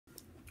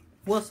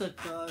What's up,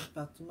 guys?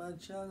 Back to my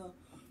channel.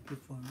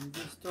 Before we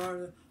get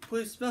started,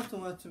 please smash the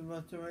button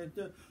right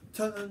there.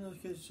 Turn on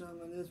notifications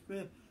on this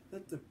video.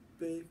 Hit the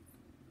big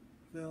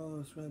bell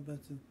subscribe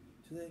button.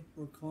 Today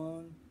we're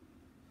calling.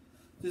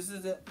 This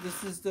is the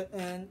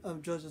end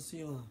of JoJo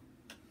Siwa.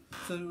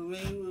 So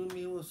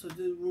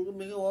we're gonna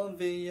make one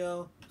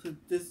video. So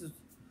this is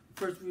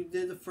first. We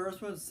did the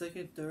first one,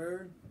 second,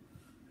 third.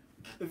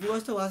 If you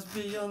watched the last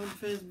video, on the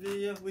first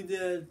video, we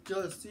did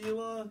JoJo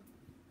Siwa,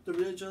 the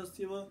real JoJo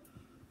Siwa.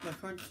 My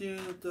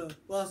cartoon with the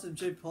loss of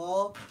J.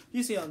 Paul.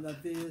 You see on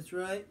that videos,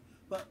 right?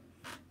 But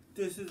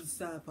this is the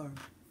sad part.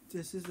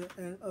 This is the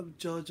end of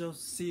JoJo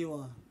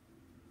Siwa.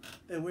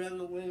 And we're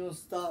gonna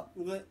stop.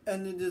 We're gonna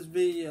end this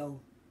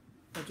video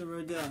after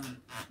we're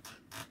done.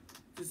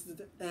 This is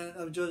the end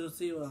of JoJo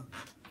Siwa.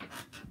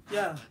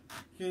 Yeah.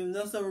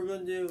 Next time we're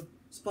gonna do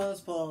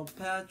SpongeBob,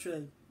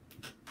 Patrick,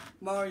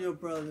 Mario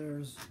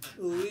Brothers,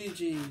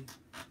 Luigi,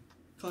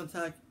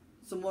 contact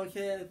some more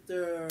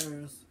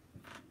characters.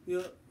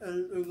 We're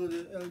gonna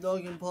do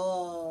Logan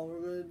Paul,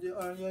 we're gonna do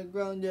Ariana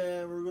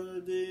Grande, we're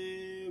gonna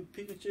do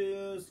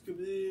Pikachu,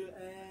 Scooby-Doo,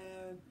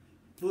 and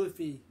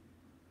Buffy,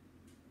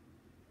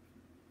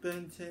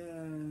 Ben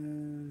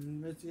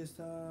 10,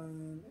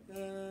 Mexican,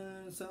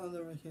 and some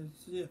other records.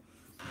 So yeah,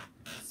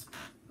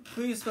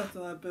 please smash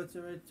the like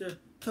button right there,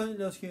 turn your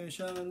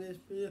notification on this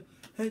video,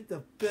 hit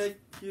the big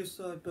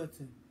subscribe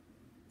button.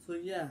 So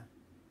yeah,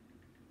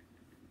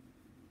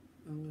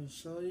 I'm gonna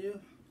show you.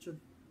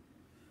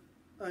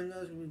 I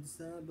know it's gonna be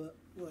sad, but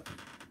what?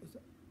 What's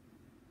that?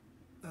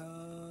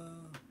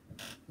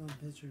 No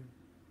picture.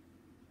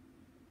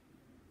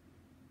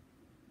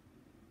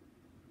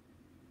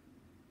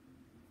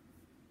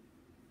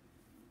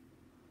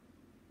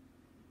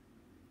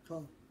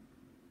 Call.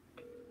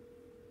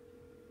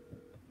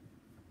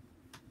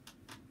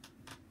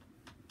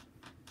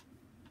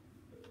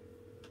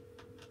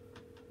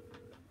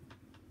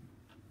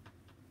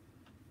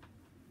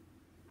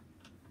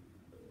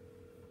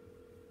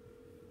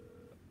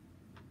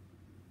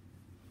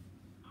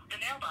 The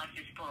mailbox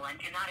is full and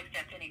cannot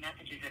accept any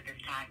messages at this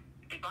time.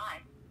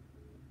 Goodbye.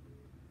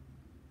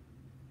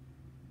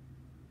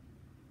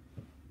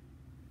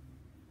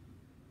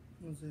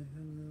 I'll say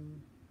hello.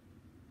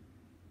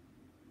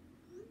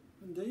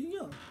 And there you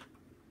go.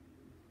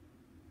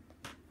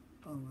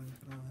 Oh my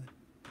god.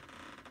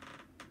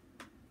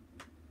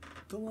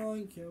 Come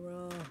on,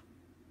 camera.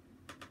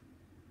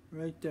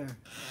 Right there.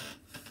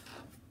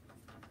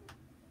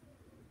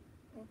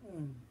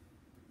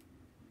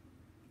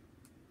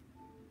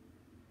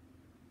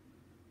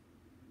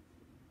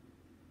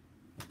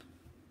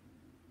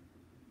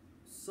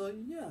 So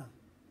yeah,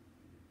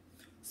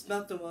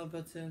 smash the like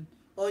button.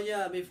 Oh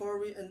yeah, before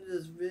we end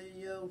this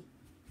video,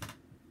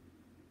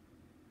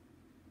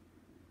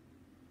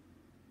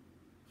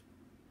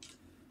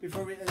 we're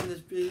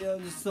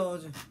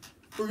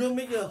gonna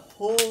make a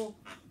whole.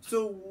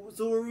 So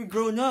when we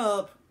grown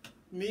up,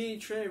 me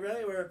and Trey,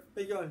 right, we're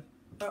making our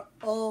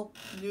all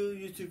new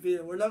YouTube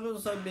video. We're not gonna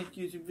start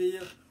making YouTube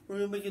video. We're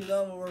gonna make it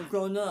now when we're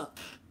grown up.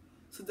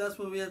 So that's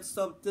when we had to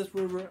stop this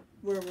when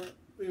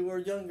we were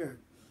younger.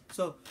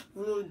 So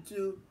we're gonna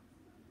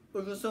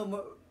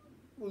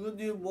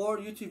do more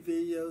YouTube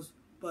videos,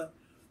 but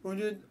we're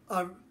doing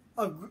a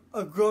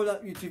grown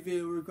up YouTube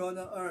video. We're going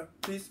to. Alright,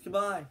 peace,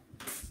 goodbye.